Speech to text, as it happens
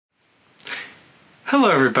Hello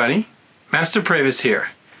everybody, Master Pravus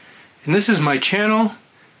here, and this is my channel,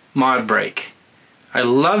 ModBreak. I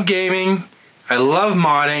love gaming, I love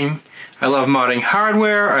modding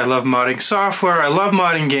hardware, I love modding software, I love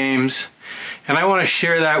modding games, and I want to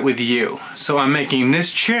share that with you. So I'm making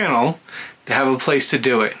this channel to have a place to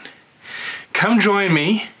do it. Come join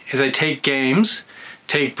me as I take games,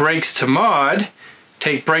 take breaks to mod,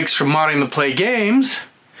 take breaks from modding to play games,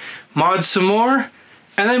 mod some more,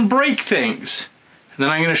 and then break things. And then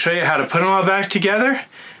I'm going to show you how to put them all back together,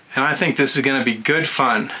 and I think this is going to be good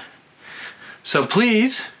fun. So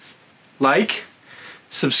please, like,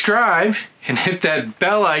 subscribe, and hit that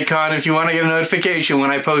bell icon if you want to get a notification when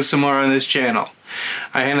I post some more on this channel.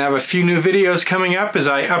 I have a few new videos coming up as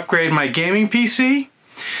I upgrade my gaming PC,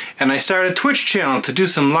 and I start a Twitch channel to do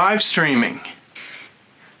some live streaming.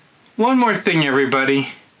 One more thing,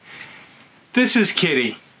 everybody. This is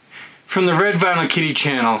Kitty from the Red Vinyl Kitty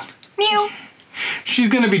channel. Meow. She's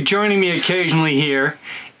going to be joining me occasionally here,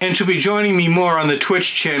 and she'll be joining me more on the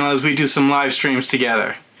Twitch channel as we do some live streams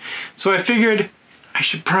together. So I figured I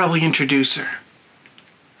should probably introduce her.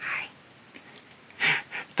 Hi.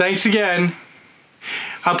 Thanks again.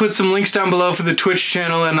 I'll put some links down below for the Twitch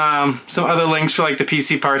channel and some other links for like the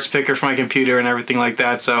PC parts picker for my computer and everything like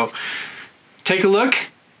that. So take a look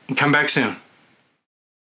and come back soon.